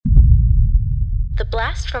The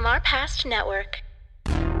Blast from Our Past Network.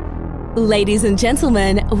 Ladies and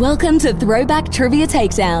gentlemen, welcome to Throwback Trivia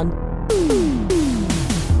Takedown.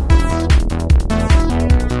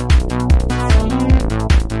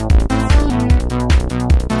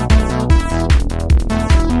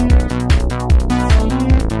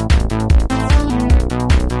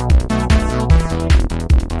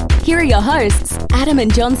 Here are your hosts, Adam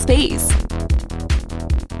and John Spees.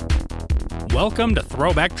 Welcome to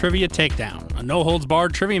Throwback Trivia Takedown, a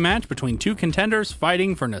no-holds-barred trivia match between two contenders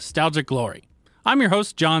fighting for nostalgic glory. I'm your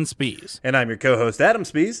host, John Spees. And I'm your co-host, Adam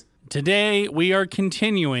Spees. Today, we are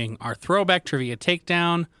continuing our Throwback Trivia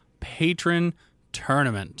Takedown Patron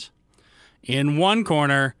Tournament. In one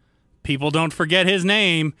corner, people don't forget his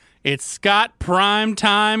name, it's Scott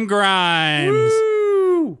Primetime Grimes.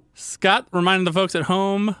 Woo! Scott, reminding the folks at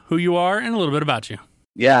home who you are and a little bit about you.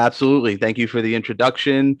 Yeah, absolutely. Thank you for the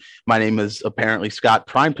introduction. My name is apparently Scott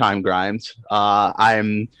Primetime Grimes.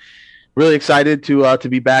 I'm really excited to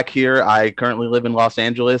be back here. I currently live in Los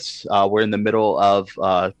Angeles. We're in the middle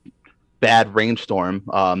of bad rainstorm,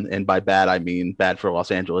 and by bad I mean bad for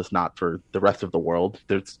Los Angeles, not for the rest of the world.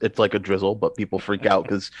 It's like a drizzle, but people freak out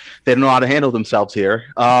because they don't know how to handle themselves here.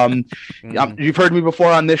 You've heard me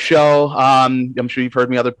before on this show. I'm sure you've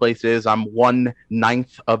heard me other places. I'm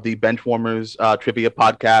 1/9 of the Benchwarmers trivia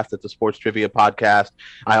podcast. It's a sports trivia podcast.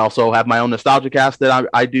 I also have my own nostalgia cast that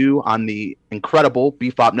I do on the incredible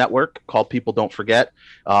BFOP network called People Don't Forget.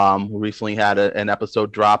 We recently had an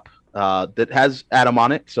episode drop that has Adam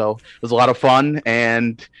on it, so it was a lot of fun.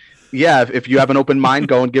 And yeah, if you have an open mind,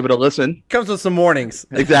 go and give it a listen. Comes with some warnings.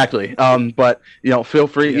 Exactly. But feel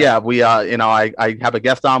free. Yeah, we I have a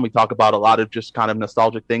guest on. We talk about a lot of just kind of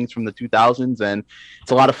nostalgic things from the 2000s, and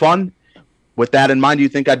it's a lot of fun. With that in mind, you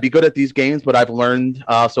think I'd be good at these games, but I've learned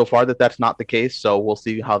so far that that's not the case. So we'll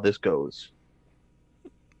see how this goes.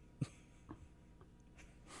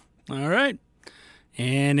 All right.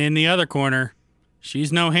 And in the other corner,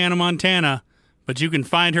 she's no Hannah Montana, but you can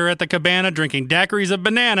find her at the cabana drinking daiquiris of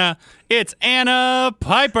banana. It's Anna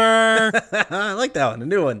Piper. I like that one, a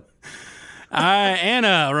new one.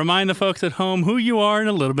 Anna, remind the folks at home who you are and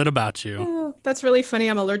a little bit about you. Oh, that's really funny.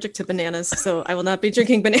 I'm allergic to bananas, so I will not be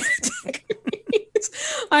drinking banana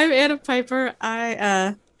daiquiris. I'm Anna Piper.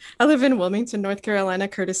 I live in Wilmington, North Carolina,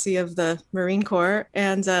 courtesy of the Marine Corps,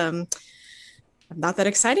 and not that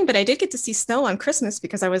exciting, but I did get to see snow on Christmas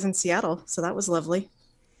because I was in Seattle, so that was lovely.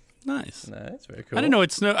 Nice. Very cool. I didn't know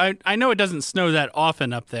it snowed. I know it doesn't snow that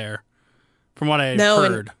often up there, from what I've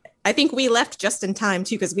heard. And I think we left just in time,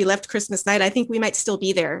 too, because we left Christmas night. I think we might still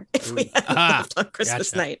be there if we hadn't left on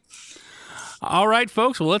Christmas night. All right,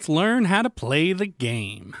 folks, well, let's learn how to play the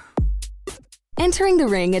game. Entering the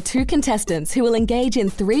ring are two contestants who will engage in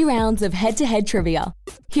 3 rounds of head-to-head trivia.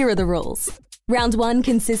 Here are the rules. Round 1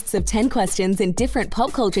 consists of 10 questions in different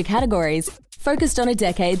pop culture categories, focused on a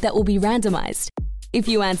decade that will be randomized. If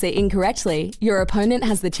you answer incorrectly, your opponent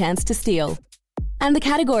has the chance to steal. And the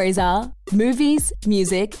categories are movies,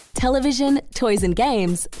 music, television, toys and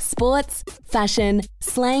games, sports, fashion,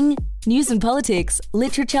 slang, news and politics,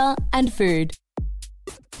 literature, and food.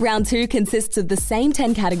 Round 2 consists of the same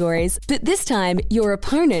 10 categories, but this time your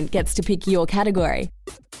opponent gets to pick your category.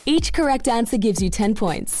 Each correct answer gives you 10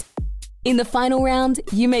 points. In the final round,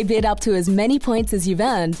 you may bid up to as many points as you've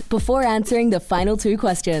earned before answering the final 2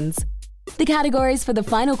 questions. The categories for the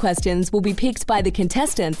final questions will be picked by the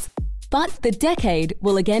contestants, but the decade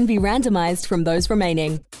will again be randomized from those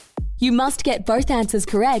remaining. You must get both answers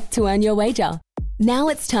correct to earn your wager. Now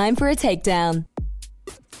it's time for a takedown.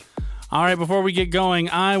 All right, before we get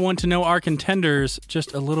going, I want to know our contenders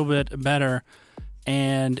just a little bit better.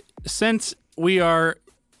 And since we are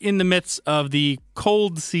in the midst of the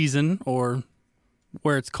cold season, or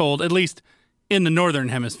where it's cold, at least in the northern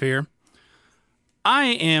hemisphere, I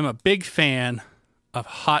am a big fan of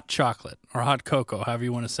hot chocolate, or hot cocoa, however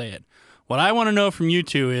you want to say it. What I want to know from you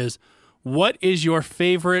two is, what is your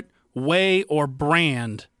favorite way or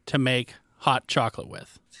brand to make hot chocolate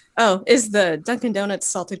with? Oh, is the Dunkin' Donuts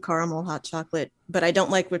salted caramel hot chocolate, but I don't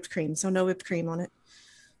like whipped cream, so no whipped cream on it.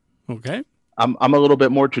 Okay. I'm a little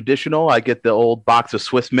bit more traditional. I get the old box of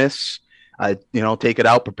Swiss Miss. I take it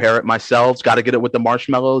out, prepare it myself. Got to get it with the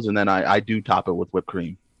marshmallows, and then I do top it with whipped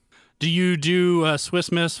cream. Do you do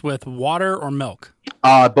Swiss Miss with water or milk?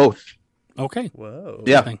 Both. Okay. Whoa.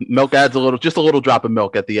 Yeah, milk adds just a little drop of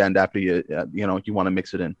milk at the end after you want to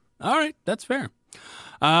mix it in. All right, that's fair.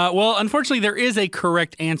 Well, unfortunately, there is a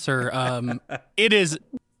correct answer. It is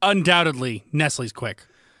undoubtedly Nestle's Quick.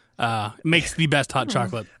 Makes the best hot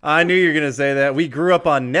chocolate. I knew you were going to say that. We grew up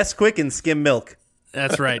on Nesquik and skim milk.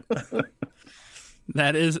 That's right.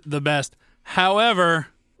 That is the best. However,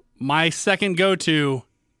 my second go-to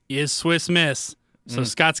is Swiss Miss. So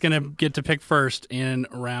Scott's going to get to pick first in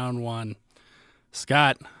round one.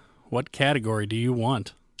 Scott, what category do you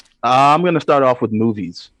want? I'm going to start off with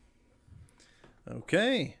movies.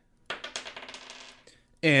 Okay.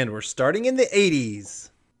 And we're starting in the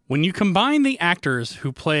 80s. When you combine the actors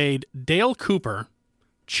who played Dale Cooper,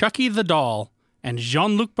 Chucky the Doll, and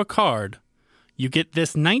Jean-Luc Picard, you get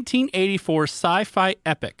this 1984 sci-fi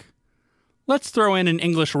epic. Let's throw in an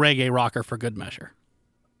English reggae rocker for good measure.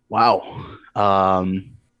 Wow. A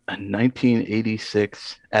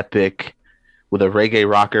 1986 epic with a reggae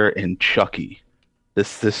rocker and Chucky.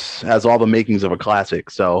 This has all the makings of a classic.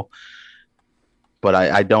 So, but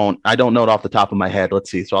I don't know it off the top of my head.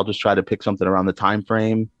 Let's see. So I'll just try to pick something around the time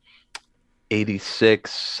frame.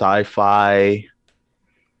 86 sci-fi.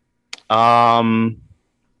 I'm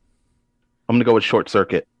gonna go with Short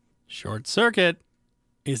Circuit. Short Circuit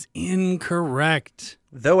is incorrect.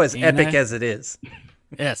 Though as Anna? epic as it is.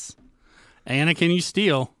 Yes. Anna, can you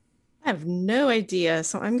steal? I have no idea,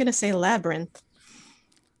 so I'm going to say Labyrinth.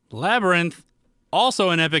 Labyrinth, also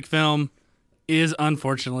an epic film, is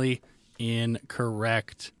unfortunately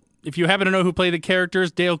incorrect. If you happen to know who played the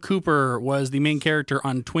characters, Dale Cooper was the main character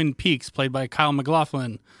on Twin Peaks, played by Kyle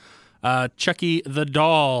MacLachlan. Chucky the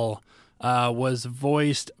Doll was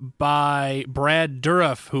voiced by Brad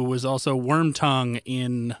Dourif, who was also Wormtongue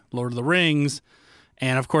in Lord of the Rings.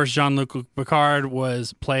 And, of course, Jean-Luc Picard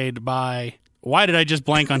was played by... Why did I just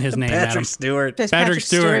blank on his name, Adam? Patrick Stewart. Patrick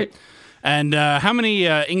Stewart. And how many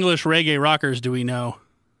English reggae rockers do we know?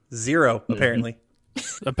 0, apparently.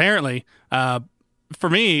 Apparently. For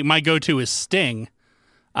me, my go-to is Sting.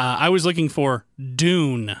 I was looking for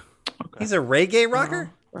Dune. He's a reggae rocker?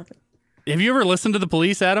 Have you ever listened to The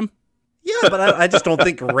Police, Adam? Yeah, but I just don't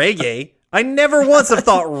think reggae. I never once have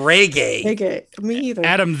thought reggae. Reggae. Me either.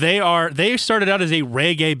 Adam, they started out as a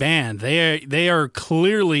reggae band. They are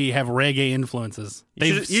clearly have reggae influences.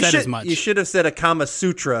 They've said as much. You should have said a Kama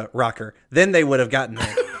Sutra rocker. Then they would have gotten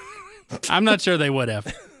there. I'm not sure they would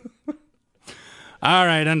have. All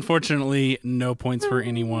right, unfortunately, no points for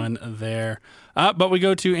anyone there. But we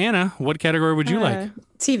go to Anna. What category would you like?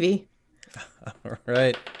 TV. All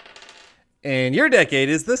right. And your decade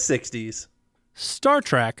is the 60s. Star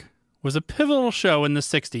Trek was a pivotal show in the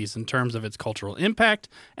 60s in terms of its cultural impact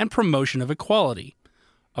and promotion of equality.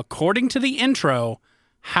 According to the intro,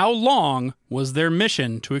 how long was their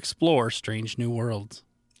mission to explore strange new worlds?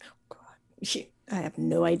 Oh, God. I have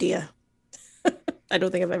no idea. I don't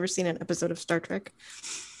think I've ever seen an episode of Star Trek.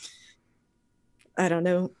 I don't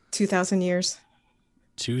know. 2,000 years.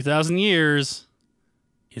 2,000 years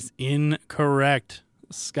is incorrect.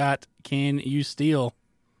 Scott, can you steal?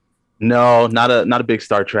 No, not a big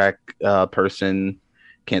Star Trek person.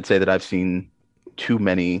 Can't say that I've seen too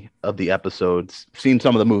many of the episodes. Seen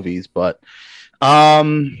some of the movies, but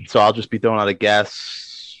so I'll just be throwing out a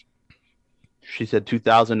guess. She said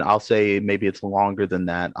 2,000. I'll say maybe it's longer than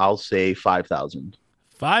that. I'll say 5,000.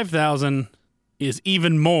 5,000 is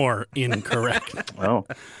even more incorrect. Oh.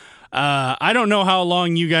 I don't know how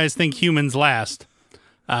long you guys think humans last.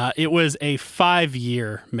 It was a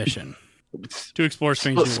 5-year mission to explore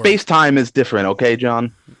strange new worlds. Space-time is different, okay,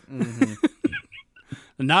 John? Mm-hmm.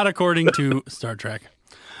 Not according to Star Trek.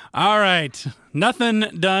 All right. Nothing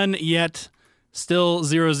done yet. Still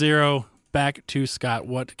 0-0. Back to Scott.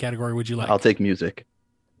 What category would you like? I'll take music.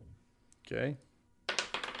 Okay.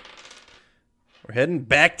 We're heading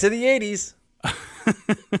back to the 80s.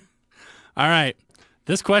 All right.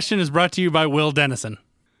 This question is brought to you by Will Dennison.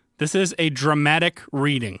 This is a dramatic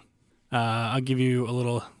reading. I'll give you a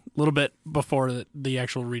little bit before the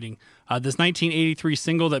actual reading. This 1983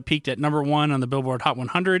 single that peaked at number 1 on the Billboard Hot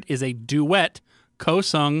 100 is a duet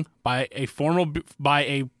co-sung by a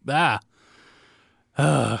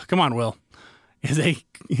come on, Will.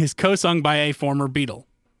 Is co-sung by a former Beatle.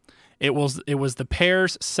 It was the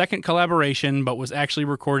pair's second collaboration, but was actually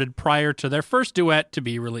recorded prior to their first duet to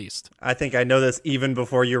be released. I think I know this even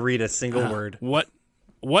before you read a single word.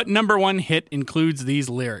 What number 1 hit includes these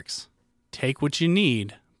lyrics? Take what you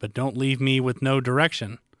need, but don't leave me with no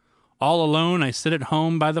direction. All alone, I sit at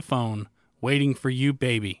home by the phone, waiting for you,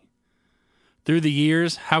 baby. Through the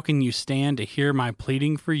years, how can you stand to hear my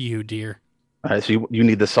pleading for you, dear? All right, so you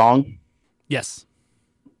need the song? Yes.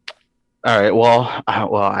 All right, well,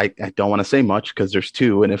 I don't want to say much because there's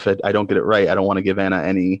 2, and if I don't get it right, I don't want to give Anna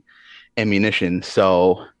any ammunition.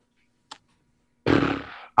 So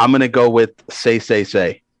I'm going to go with Say, Say,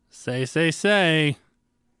 Say. Say, Say, Say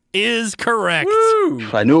is correct. Woo!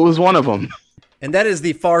 I knew it was one of them. And that is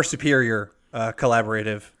the far superior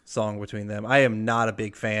collaborative song between them. I am not a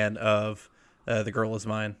big fan of The Girl Is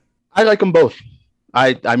Mine. I like them both.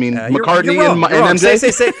 I mean, You're McCartney wrong. and You're wrong.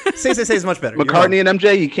 MJ. Say is much better. McCartney and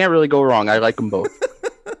MJ, you can't really go wrong. I like them both.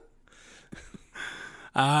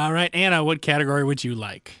 All right, Anna, what category would you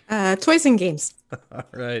like? Toys and games. All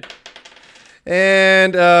right.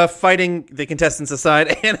 And fighting the contestants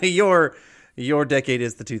aside, Anna, your decade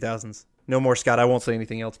is the 2000s. No more, Scott. I won't say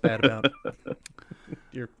anything else bad about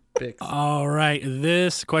your picks. All right,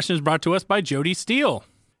 this question is brought to us by Jody Steele.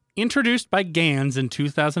 Introduced by Gans in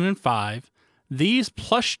 2005, these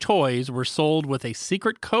plush toys were sold with a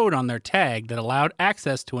secret code on their tag that allowed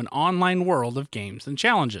access to an online world of games and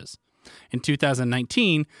challenges. In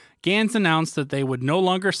 2019, Gans announced that they would no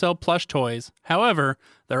longer sell plush toys. However,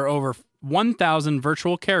 there are over 1,000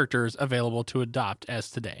 virtual characters available to adopt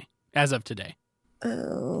as of today.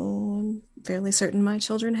 Oh, I'm fairly certain my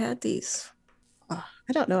children had these. Oh,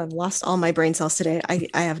 I don't know. I've lost all my brain cells today.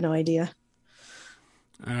 I have no idea.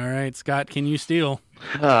 All right, Scott, can you steal?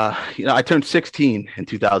 I turned 16 in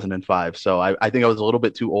 2005, so I think I was a little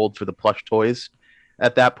bit too old for the plush toys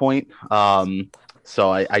at that point.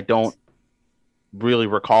 So I don't really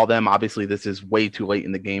recall them. Obviously, this is way too late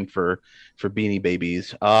in the game for Beanie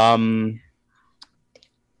Babies.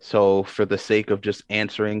 So for the sake of just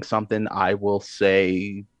answering something, I will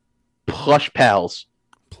say Plush Pals.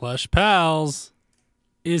 Plush Pals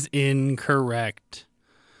is incorrect.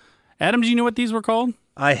 Adam, do you know what these were called?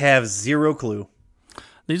 I have zero clue.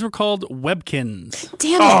 These were called Webkins.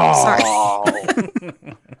 Damn it!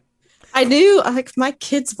 Sorry. I knew my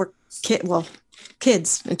kids were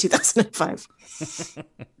kids in 2005.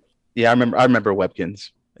 Yeah, I remember Webkins.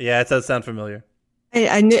 Yeah, it does sound familiar.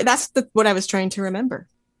 I knew that's what I was trying to remember.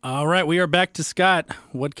 All right, we are back to Scott.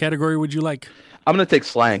 What category would you like? I'm going to take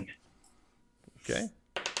slang. Okay.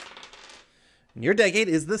 And your decade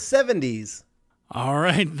is the 70s. All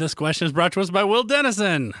right, this question is brought to us by Will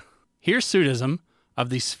Dennison. Hirsutism of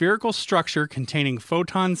the spherical structure containing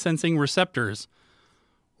photon-sensing receptors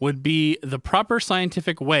would be the proper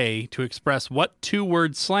scientific way to express what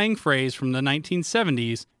two-word slang phrase from the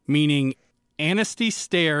 1970s, meaning anesty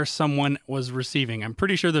stare someone was receiving. I'm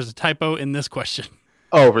pretty sure there's a typo in this question.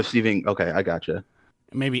 Oh, receiving. Okay, I gotcha.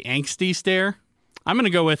 Maybe angsty stare? I'm going to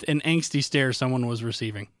go with an angsty stare someone was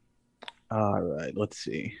receiving. All right, let's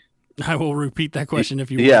see. I will repeat that question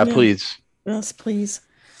if you want. Yeah, please. Yes, please.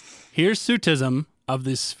 Hirsutism of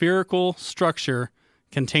the spherical structure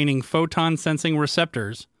containing photon-sensing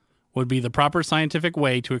receptors would be the proper scientific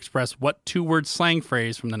way to express what two-word slang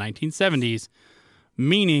phrase from the 1970s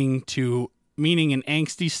meaning an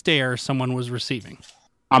angsty stare someone was receiving.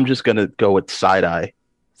 I'm just going to go with side-eye.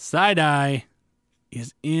 Side-eye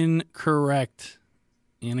is incorrect.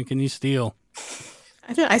 Anna, can you steal?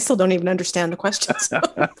 I still don't even understand the question, so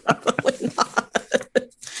probably not.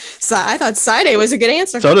 So I thought side A was a good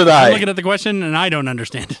answer. So did I'm I. looking at the question and I don't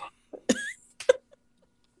understand it.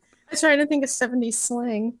 I was trying to think of 70s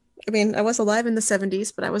slang. I mean, I was alive in the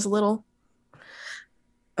 70s, but I was a little.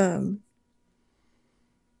 Can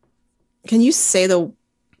you say the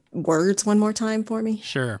words one more time for me?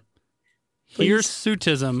 Sure. Please.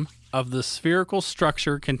 Hirsutism of the spherical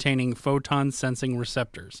structure containing photon-sensing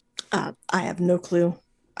receptors. I have no clue.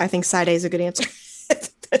 I think side A is a good answer.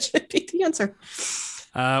 That should be the answer.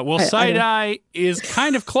 Side-eye is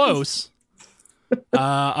kind of close.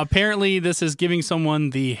 Apparently, this is giving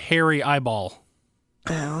someone the hairy eyeball.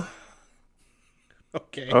 Oh.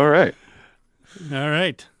 Okay. All right. All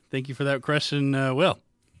right. Thank you for that question, Will.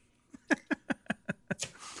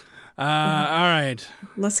 All right.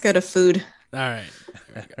 Let's go to food. All right.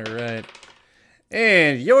 All right.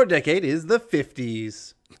 And your decade is the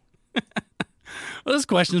 50s. Well, this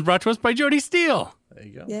question is brought to us by Jody Steele. There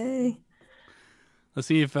you go. Yay. Let's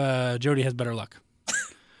see if Jody has better luck.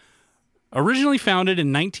 Originally founded in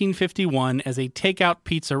 1951 as a takeout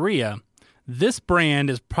pizzeria, this brand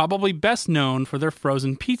is probably best known for their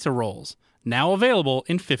frozen pizza rolls, now available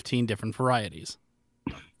in 15 different varieties.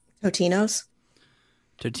 Totino's.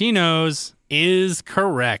 Totino's is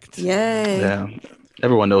correct. Yay. Yeah.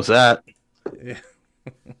 Everyone knows that.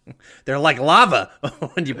 They're like lava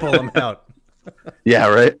when you pull them out. Yeah,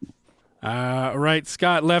 right? Right,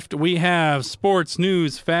 Scott, left we have sports,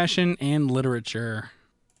 news, fashion, and literature.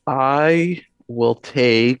 I will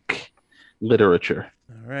take literature.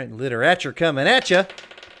 All right, literature coming at you.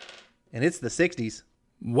 And it's the 60s.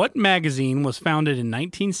 What magazine was founded in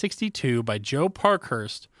 1962 by Joe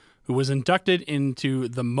Parkhurst, who was inducted into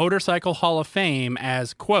the Motorcycle Hall of Fame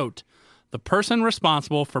as, quote, the person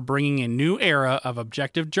responsible for bringing a new era of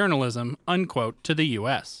objective journalism, unquote, to the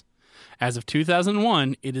U.S. As of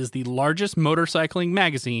 2001, it is the largest motorcycling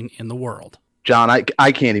magazine in the world. John,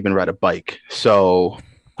 I can't even ride a bike, so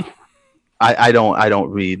I don't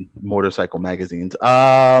read motorcycle magazines.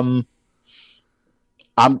 I'm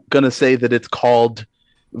gonna say that it's called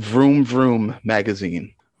Vroom Vroom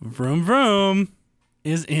magazine. Vroom Vroom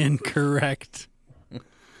is incorrect.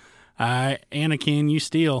 Anna, can you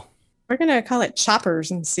steal? We're gonna call it Choppers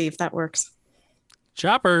and see if that works.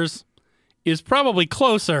 Choppers is probably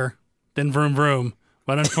closer than Vroom Vroom,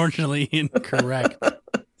 but unfortunately incorrect.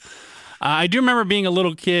 I do remember being a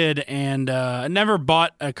little kid and never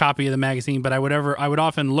bought a copy of the magazine, but I would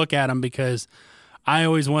often look at them because I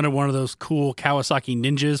always wanted one of those cool Kawasaki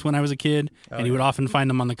Ninjas when I was a kid, and you would often find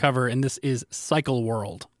them on the cover. And this is Cycle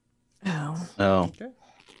World. Oh. Okay.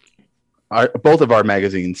 Both of our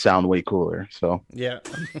magazines sound way cooler. So Yeah.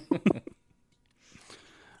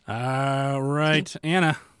 All right,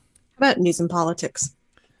 Anna. How about news and politics?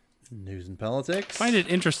 News and politics. I find it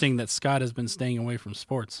interesting that Scott has been staying away from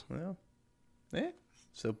sports. Well,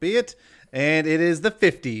 so be it. And it is the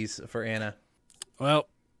 50s for Anna. Well,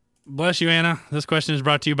 bless you, Anna. This question is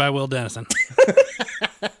brought to you by Will Dennison.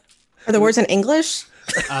 Are the words in English?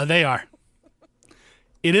 They are.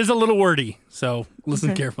 It is a little wordy, so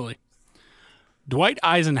listen carefully. Dwight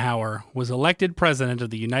Eisenhower was elected president of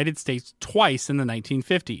the United States twice in the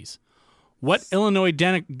 1950s. What Illinois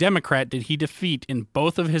Democrat did he defeat in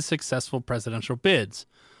both of his successful presidential bids,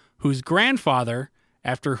 whose grandfather,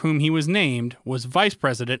 after whom he was named, was vice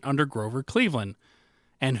president under Grover Cleveland,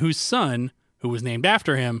 and whose son, who was named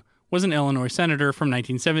after him, was an Illinois senator from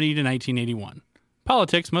 1970 to 1981?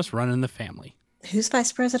 Politics must run in the family. Who's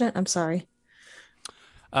vice president? I'm sorry.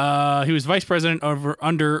 He was vice president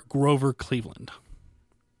under Grover Cleveland.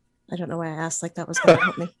 I don't know why I asked like that was going to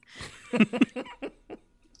help me.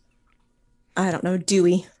 I don't know.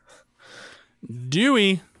 Dewey.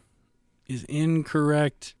 Dewey is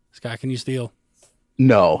incorrect. Scott, can you steal?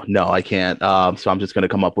 no, I can't. So I'm just going to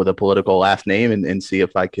come up with a political last name and see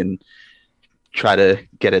if I can try to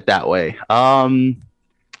get it that way. I'm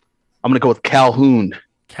going to go with Calhoun.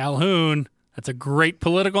 Calhoun. That's a great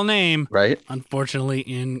political name. Right? Unfortunately,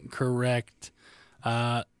 incorrect.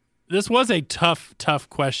 This was a tough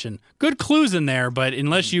question. Good clues in there, but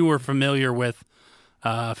unless you were familiar with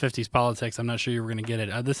 50s politics, I'm not sure you were going to get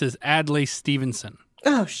it. This is Adlai Stevenson.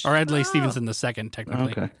 Oh, Or Adlai Stevenson the second,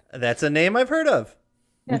 technically. Okay. That's a name I've heard of.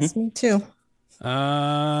 yes, me too.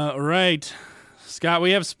 Right. Scott,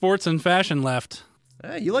 we have sports and fashion left.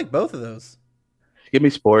 You like both of those. Give me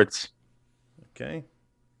sports. Okay.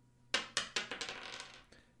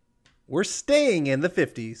 We're staying in the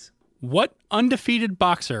 50s. What undefeated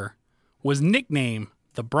boxer was nicknamed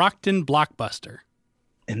the Brockton Blockbuster?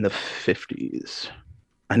 In the 50s.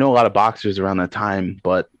 I know a lot of boxers around that time,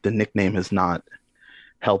 but the nickname is not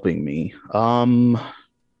helping me.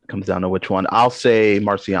 Comes down to which one. I'll say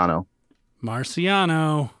Marciano.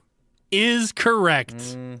 Marciano is correct.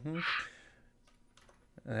 Mm-hmm.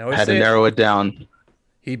 I had to narrow it down.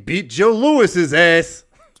 He beat Joe Louis's ass.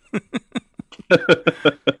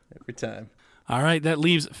 Every time. All right, that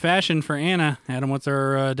leaves fashion for Anna. Adam, what's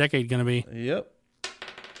our decade going to be? Yep.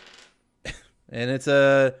 And it's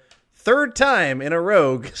a third time in a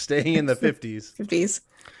row staying in the 50s. 50s.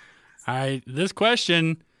 All right, this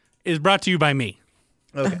question is brought to you by me.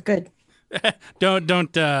 Okay. Oh, good. Don't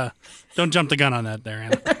jump the gun on that there,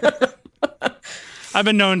 Anna. I've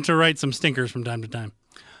been known to write some stinkers from time to time.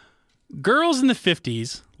 Girls in the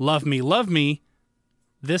 50s love me,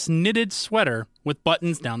 this knitted sweater with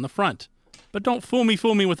buttons down the front. But don't fool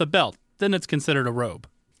me with a belt. Then it's considered a robe.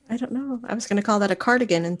 I don't know. I was going to call that a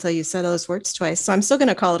cardigan until you said those words twice. So I'm still going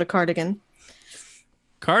to call it a cardigan.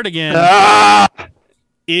 Cardigan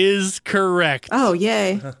is correct. Oh,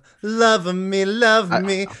 yay. Love me.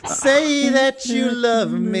 Say that you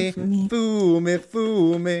love me. Fool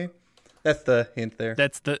me. That's the hint there.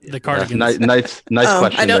 That's the cardigan. Nice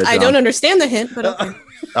question. I don't understand the hint, but okay.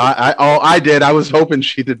 I did. I was hoping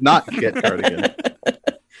she did not get cardigan.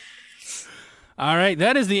 All right,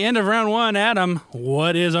 that is the end of round one. Adam,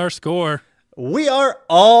 what is our score? We are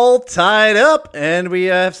all tied up, and we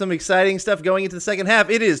have some exciting stuff going into the second half.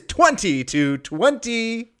 It is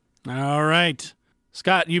 20-20. All right.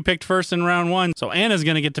 Scott, you picked first in round one, so Anna's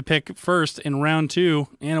going to get to pick first in round two.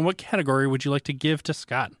 Anna, what category would you like to give to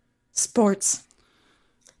Scott? Sports.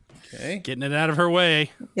 Okay. Getting it out of her way.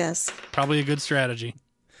 Yes. Probably a good strategy.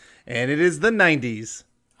 And it is the 90s.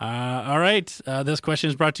 All right. This question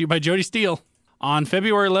is brought to you by Jody Steele. On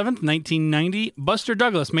February 11th, 1990, Buster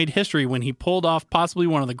Douglas made history when he pulled off possibly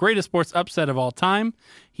one of the greatest sports upset of all time.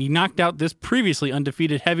 He knocked out this previously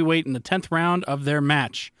undefeated heavyweight in the 10th round of their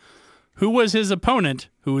match. Who was his opponent,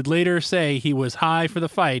 who would later say he was high for the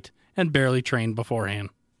fight and barely trained beforehand?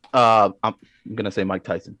 I'm going to say Mike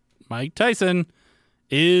Tyson. Mike Tyson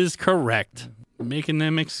is correct. Making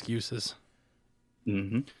them excuses.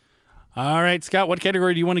 Mm-hmm. All right, Scott, what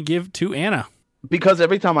category do you want to give to Anna? Because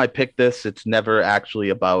every time I pick this, it's never actually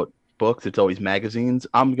about books. It's always magazines.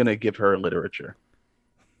 I'm going to give her literature.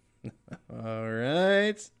 All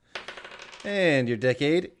right. And your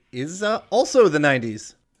decade is also the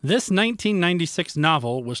 90s. This 1996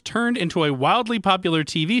 novel was turned into a wildly popular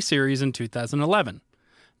TV series in 2011.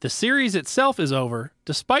 The series itself is over,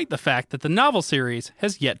 despite the fact that the novel series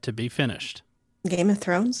has yet to be finished. Game of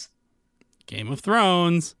Thrones? Game of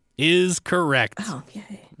Thrones is correct. Oh,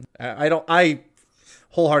 yay. I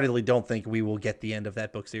wholeheartedly don't think we will get the end of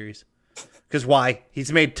that book series. Because why?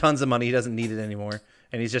 He's made tons of money. He doesn't need it anymore.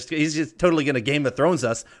 And he's just totally going to Game of Thrones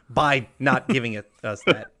us by not giving us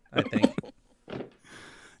that, I think.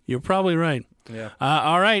 You're probably right. Yeah.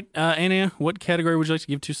 All right, Anna, what category would you like to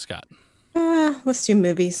give to Scott? Let's do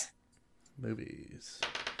movies. Movies.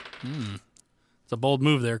 It's a bold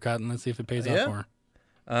move there, Cotton. Let's see if it pays off for her.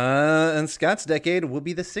 And Scott's decade will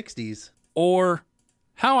be the 60s. Or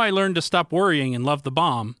How I Learned to Stop Worrying and Love the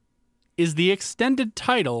Bomb is the extended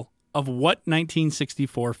title of what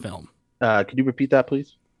 1964 film? Could you repeat that,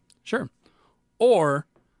 please? Sure. Or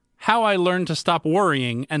How I Learned to Stop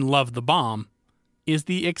Worrying and Love the Bomb is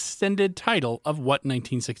the extended title of what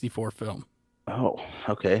 1964 film? Oh,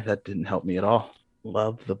 okay. That didn't help me at all.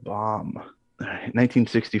 Love the Bomb. All right,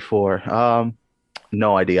 1964.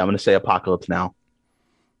 No idea. I'm going to say Apocalypse Now.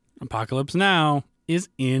 Apocalypse Now is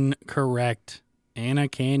incorrect. Anna,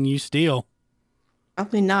 can you steal?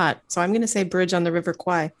 Probably not. So I'm going to say Bridge on the River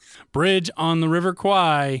Kwai. Bridge on the River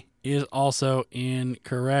Kwai is also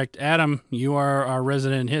incorrect. Adam, you are our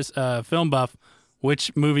resident film buff.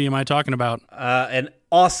 Which movie am I talking about? An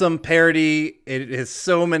awesome parody. It has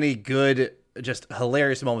so many good, just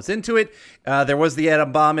hilarious moments into it. There was the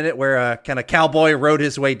atom bomb in it where a kind of cowboy rode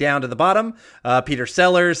his way down to the bottom. Peter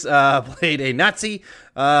Sellers played a Nazi,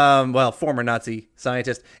 former Nazi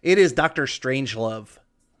scientist. It is Dr. Strangelove.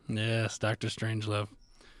 Yes, Dr. Strangelove.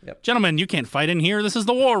 Yep. Gentlemen, you can't fight in here. This is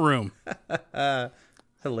the war room.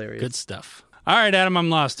 Hilarious. Good stuff. All right, Adam,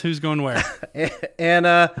 I'm lost. Who's going where?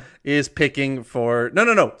 Anna is picking for...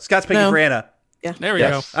 No. Scott's picking for Anna. Yeah. There we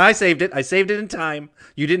go. I saved it. I saved it in time.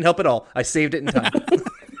 You didn't help at all. I saved it in time.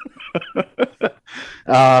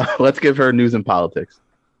 Let's give her news and politics.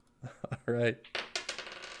 All right.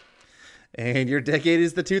 And your decade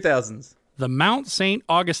is the 2000s. The Mount St.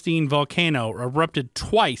 Augustine volcano erupted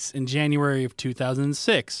twice in January of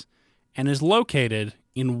 2006 and is located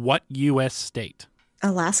in what U.S. state?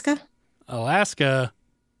 Alaska? Alaska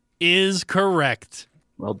is correct.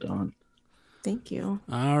 Well done. Thank you.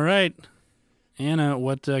 All right. Anna,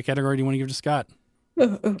 what category do you want to give to Scott?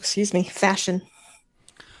 Oh, excuse me. Fashion.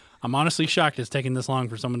 I'm honestly shocked it's taking this long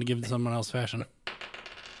for someone to give someone else fashion.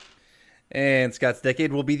 And Scott's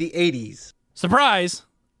decade will be the 80s. Surprise!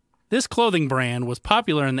 This clothing brand was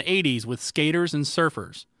popular in the 80s with skaters and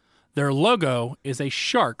surfers. Their logo is a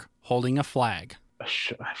shark holding a flag.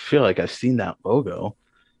 I feel like I've seen that logo.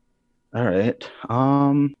 All right.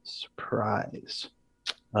 Surprise.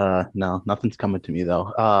 No, nothing's coming to me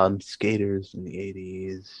though. Skaters in the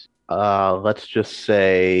 80s. Let's just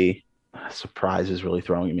say surprise is really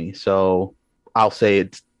throwing me. So I'll say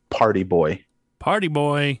it's Party Boy. Party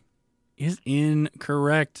Boy is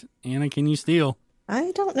incorrect. Anna, can you steal?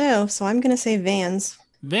 I don't know, so I'm going to say Vans.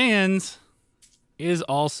 Vans is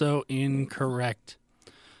also incorrect.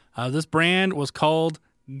 This brand was called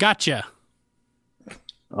Gotcha.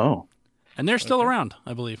 Oh. And they're still around,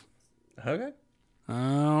 I believe. Okay.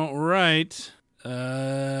 All right.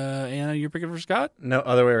 Anna, you're picking for Scott? No,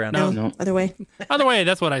 other way around. No. Other way. Other way,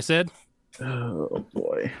 that's what I said. Oh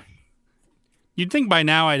boy. You'd think by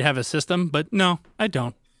now I'd have a system, but no, I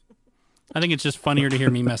don't. I think it's just funnier to hear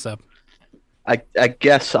me mess up. I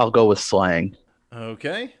guess I'll go with slang.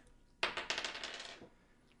 Okay.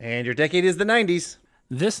 And your decade is the 90s.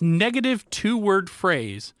 This negative two-word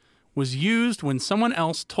phrase was used when someone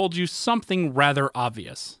else told you something rather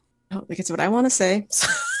obvious. I don't think it's what I want to say.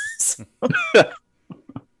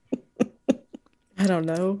 I don't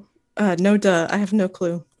know. No duh. I have no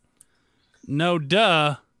clue. No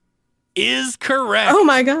duh is correct. Oh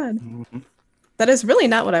my God. That is really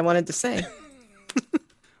not what I wanted to say.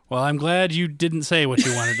 Well, I'm glad you didn't say what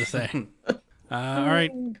you wanted to say. All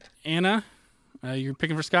right, Anna, you're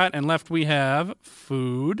picking for Scott. And left we have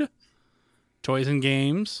food, toys and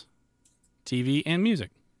games, TV, and music.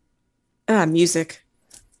 Music.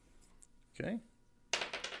 Okay.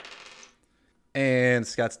 And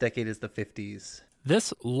Scott's decade is the 50s.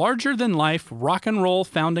 This larger-than-life rock and roll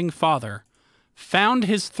founding father found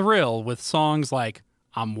his thrill with songs like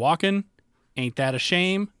I'm Walkin', Ain't That a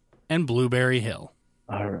Shame, and Blueberry Hill.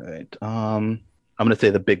 All right. I'm gonna say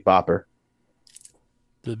the Big Bopper.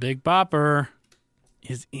 The Big Bopper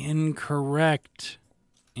is incorrect.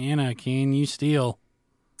 Anna, can you steal?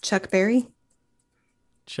 Chuck Berry.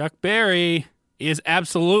 Chuck Berry is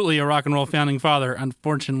absolutely a rock and roll founding father.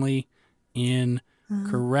 Unfortunately,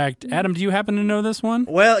 incorrect. Adam, do you happen to know this one?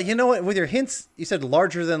 Well, you know what? With your hints, you said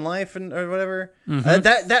larger than life or whatever.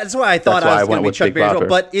 That's why I thought I was going to be Chuck Berry as well.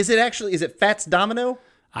 But is it Fats Domino?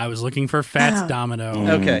 I was looking for Fats Domino.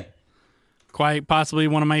 Okay. Quite possibly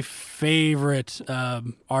one of my favorite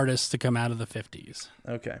artists to come out of the 50s.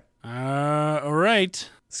 Okay. All right.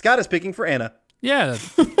 Scott is picking for Anna. Yeah,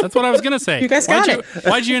 that's what I was going to say. You guys got it.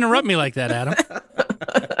 Why'd you interrupt me like that, Adam?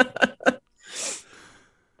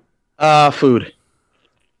 Food.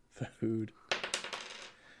 Food.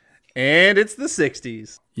 And it's the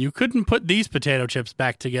 60s. You couldn't put these potato chips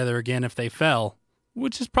back together again if they fell,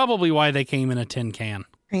 which is probably why they came in a tin can.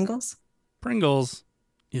 Pringles. Pringles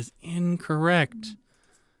is incorrect.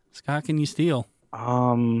 Scott, can you steal?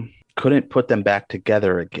 Couldn't put them back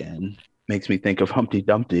together again. Makes me think of Humpty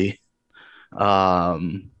Dumpty. But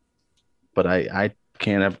I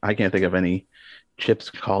can't think of any chips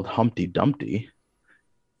called Humpty Dumpty.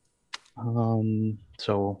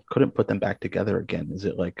 So couldn't put them back together again. Is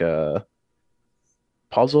it like a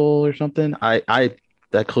puzzle or something?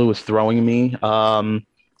 That clue is throwing me.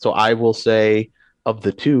 So I will say of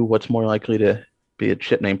the two, what's more likely to be a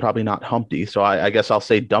chip name? Probably not Humpty. So I guess I'll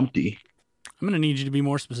say Dumpty. I'm going to need you to be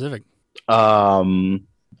more specific.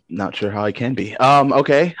 Not sure how I can be.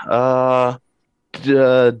 Okay.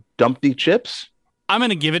 Dumpty chips. I'm going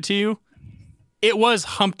to give it to you. It was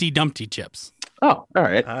Humpty Dumpty chips. Oh, all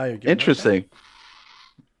right. Interesting.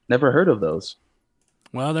 Never heard of those.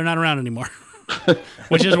 Well, they're not around anymore.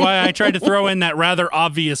 Which is why I tried to throw in that rather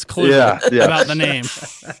obvious clue about the name.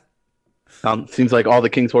 Seems like all the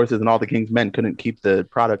king's horses and all the king's men couldn't keep the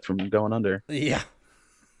product from going under. Yeah.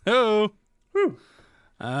 Oh.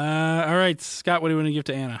 All right, Scott, what do you want to give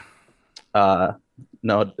to Anna?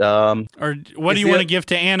 No. Or what do you want to give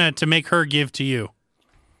to Anna to make her give to you?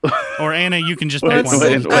 Or Anna, you can just pick one.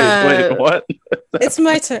 Wait, what? It's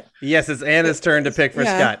my turn. Yes, it's Anna's turn to pick for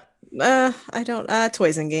Scott. I don't.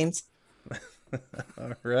 Toys and games.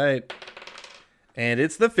 All right. And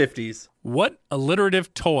it's the 50s. What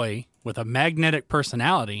alliterative toy with a magnetic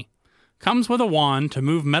personality comes with a wand to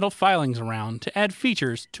move metal filings around to add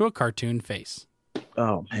features to a cartoon face?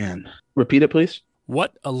 Oh, man. Repeat it, please.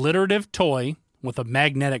 What alliterative toy with a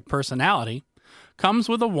magnetic personality comes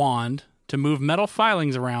with a wand to move metal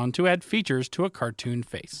filings around to add features to a cartoon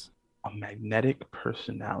face? A magnetic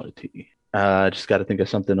personality. Just got to think of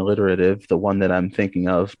something alliterative. The one that I'm thinking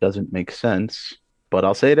of doesn't make sense, but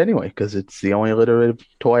I'll say it anyway because it's the only alliterative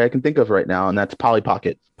toy I can think of right now, and that's Polly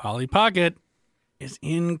Pocket. Polly Pocket is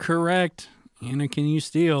incorrect. Anna, can you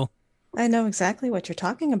steal? I know exactly what you're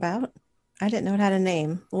talking about. I didn't know it had a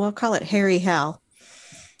name. We'll call it Harry Hal.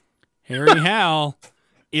 Harry Hal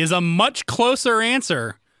is a much closer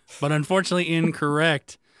answer, but unfortunately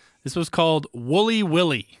incorrect. This was called Woolly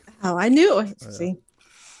Willy. Oh, I knew. See,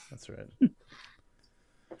 that's right.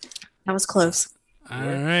 That was close. All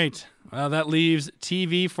right. Well, that leaves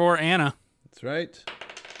TV for Anna. That's right.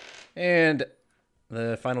 And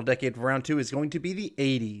the final decade of round two is going to be the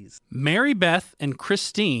 80s. Mary Beth and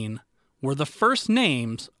Christine were the first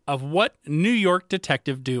names of what New York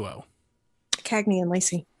detective duo? Cagney and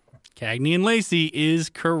Lacey. Cagney and Lacey is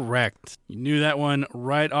correct. You knew that one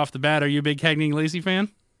right off the bat. Are you a big Cagney and Lacey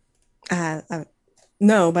fan?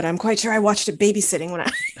 No, but I'm quite sure I watched it babysitting when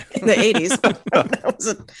in the 80s. I was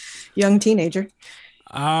a young teenager.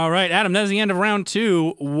 All right, Adam, that is the end of round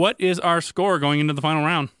two. What is our score going into the final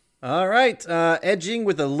round? All right, edging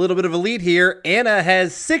with a little bit of a lead here. Anna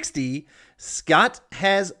has 60. Scott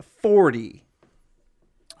has 40.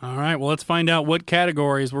 All right, well, let's find out what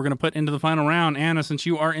categories we're going to put into the final round. Anna, since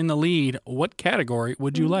you are in the lead, what category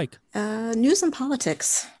would you like? News and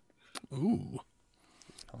politics. Ooh.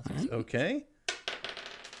 Okay.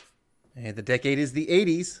 And the decade is the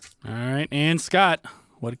 80s. All right, and Scott,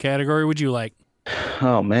 what category would you like?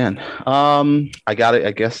 Oh, man.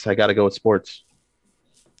 I guess I got to go with sports.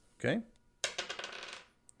 Okay.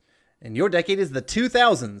 And your decade is the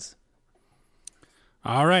 2000s.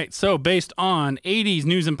 All right, so based on 80s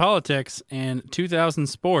news and politics and 2000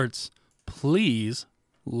 sports, please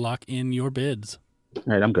lock in your bids. All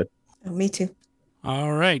right, I'm good. Oh, me too.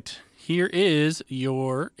 All right, here is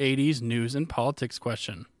your 80s news and politics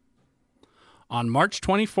question. On March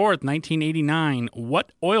 24th, 1989,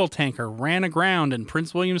 what oil tanker ran aground in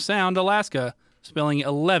Prince William Sound, Alaska, spilling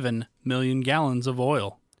 11 million gallons of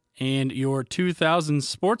oil? And your 2000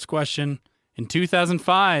 sports question, In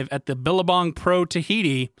 2005, at the Billabong Pro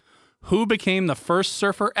Tahiti, who became the first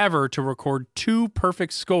surfer ever to record 2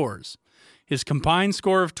 perfect scores? His combined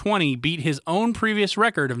score of 20 beat his own previous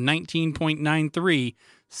record of 19.93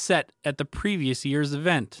 set at the previous year's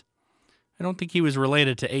event. I don't think he was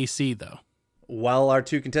related to AC, though. While our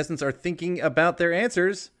 2 contestants are thinking about their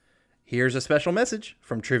answers, here's a special message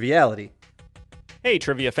from Triviality. Hey,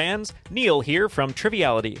 trivia fans. Neil here from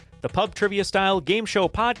Triviality, the pub trivia-style game show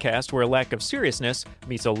podcast where a lack of seriousness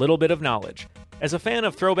meets a little bit of knowledge. As a fan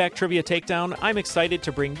of Throwback Trivia Takedown, I'm excited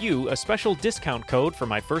to bring you a special discount code for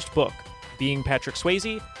my first book, Being Patrick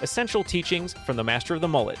Swayze, Essential Teachings from the Master of the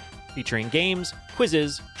Mullet, featuring games,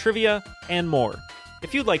 quizzes, trivia, and more.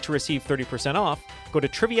 If you'd like to receive 30% off, go to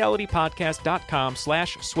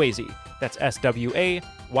trivialitypodcast.com/Swayze. That's SWAYZE.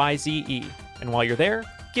 And while you're there,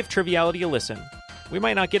 give Triviality a listen. We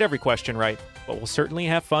might not get every question right, but we'll certainly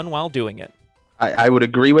have fun while doing it. I would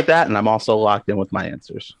agree with that, and I'm also locked in with my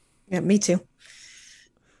answers. Yeah, me too.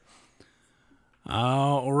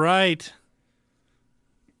 All right.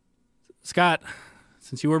 Scott,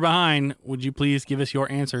 since you were behind, would you please give us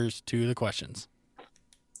your answers to the questions?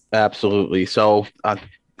 Absolutely. So,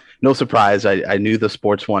 no surprise, I knew the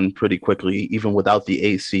sports one pretty quickly, even without the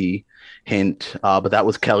AC hint, but that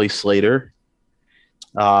was Kelly Slater.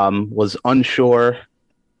 Was unsure.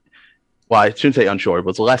 Well, I shouldn't say unsure,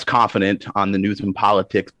 was less confident on the news and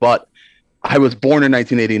politics, but I was born in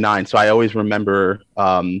 1989, so I always remember,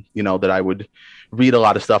 that I would read a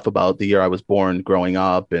lot of stuff about the year I was born growing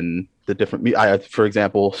up and the different, for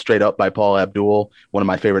example, Straight Up by Paul Abdul, one of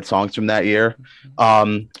my favorite songs from that year.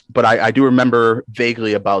 But I do remember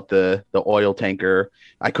vaguely about the oil tanker.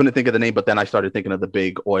 I couldn't think of the name, but then I started thinking of the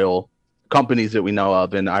big oil companies that we know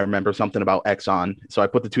of, and I remember something about Exxon. So I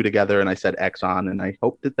put the 2 together and I said Exxon, and I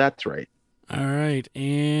hope that that's right. All right.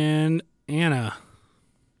 And Anna.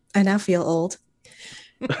 I now feel old.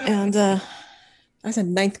 And I was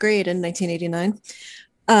in 9th grade in 1989.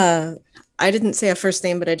 I didn't say a first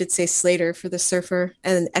name, but I did say Slater for the surfer,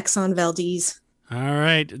 and Exxon Valdez. All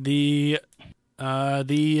right. The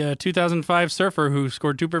 2005 surfer who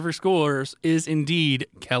scored 2 perfect scores is indeed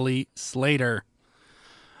Kelly Slater.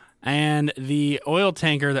 And the oil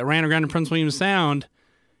tanker that ran aground in Prince William Sound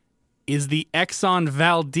is the Exxon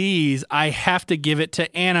Valdez. I have to give it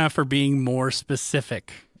to Anna for being more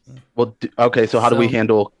specific. Well, okay, so how do we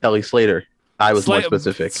handle Kelly Slater? I was more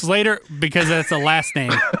specific. Slater, because that's a last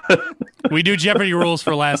name. We do Jeopardy rules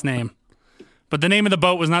for last name. But the name of the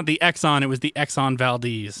boat was not the Exxon, it was the Exxon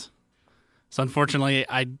Valdez. So unfortunately,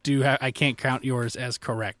 I can't count yours as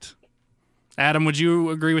correct. Adam, would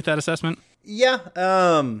you agree with that assessment? Yeah,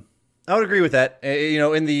 I would agree with that.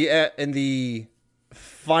 In the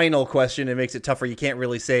final question, it makes it tougher. You can't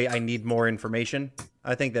really say I need more information.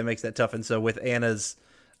 I think that makes that tough. And so with Anna's,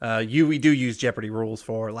 we do use Jeopardy rules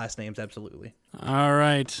for last names, absolutely. All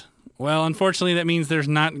right. Well, unfortunately, that means there's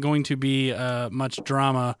not going to be much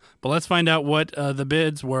drama. But let's find out what the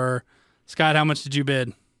bids were. Scott, how much did you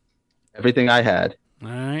bid? Everything I had. All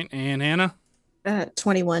right. And Anna?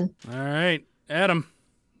 21. All right. Adam,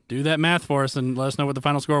 do that math for us and let us know what the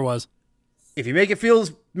final score was. If you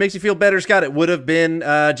makes you feel better, Scott, it would have been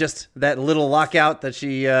just that little lockout that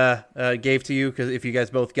she gave to you, because if you guys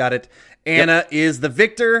both got it, Anna is the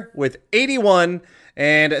victor with 81,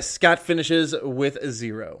 and Scott finishes with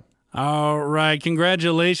 0. All right.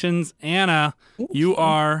 Congratulations, Anna. You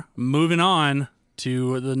are moving on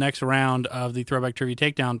to the next round of the Throwback Trivia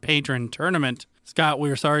Takedown Patron Tournament. Scott,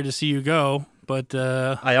 we are sorry to see you go, but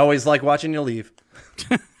I always like watching you leave.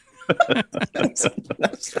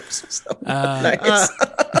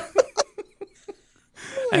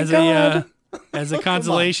 As a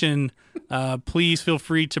consolation, please feel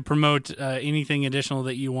free to promote anything additional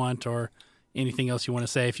that you want or anything else you want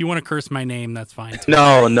to say. If you want to curse my name, that's fine too.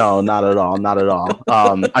 No, not at all. Not at all.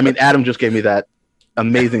 Adam just gave me that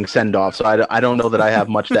amazing send-off, so I don't know that I have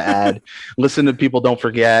much to add. Listen to People Don't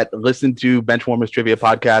Forget, listen to Benchwarmers Trivia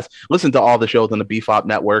Podcast, listen to all the shows on the BFOP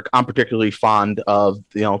network. I'm particularly fond of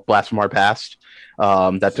Blast from Our Past.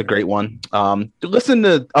 That's a great one. Listen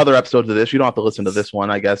to other episodes of this. You don't have to listen to this one,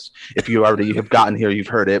 I guess. If you already have gotten here, you've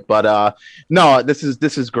heard it. But no, this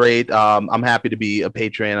is great. I'm happy to be a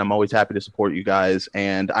patron. I'm always happy to support you guys.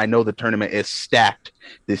 And I know the tournament is stacked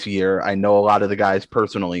this year. I know a lot of the guys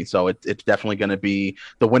personally, so it's definitely going to be,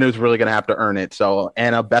 the winner's really going to have to earn it. So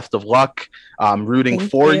Anna, best of luck. I'm rooting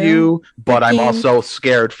for you, but I'm also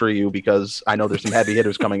scared for you because I know there's some heavy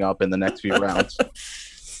hitters coming up in the next few rounds.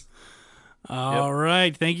 All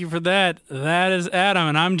right. Thank you for that. That is Adam,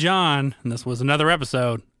 and I'm John, and this was another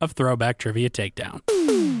episode of Throwback Trivia Takedown.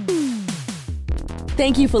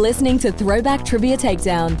 Thank you for listening to Throwback Trivia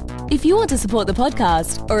Takedown. If you want to support the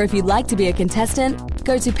podcast, or if you'd like to be a contestant,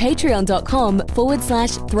 go to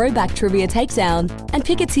patreon.com/Throwback Trivia Takedown and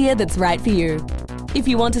pick a tier that's right for you. If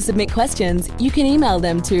you want to submit questions, you can email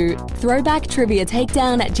them to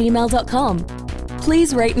throwbacktriviatakedown@gmail.com.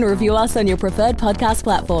 Please rate and review us on your preferred podcast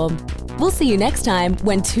platform. We'll see you next time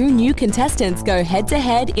when 2 new contestants go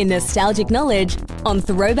head-to-head in nostalgic knowledge on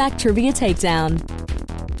Throwback Trivia Takedown.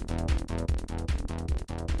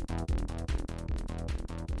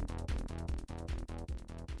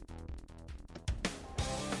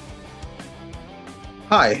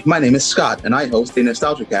 Hi, my name is Scott, and I host a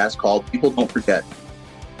nostalgia cast called People Don't Forget.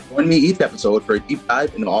 Join me each episode for a deep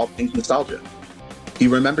dive into all things nostalgia. Do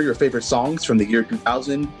you remember your favorite songs from the year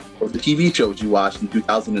 2000 or the TV shows you watched in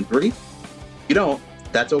 2003? If you don't,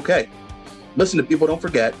 that's okay. Listen to People Don't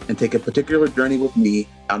Forget and take a particular journey with me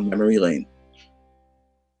down memory lane.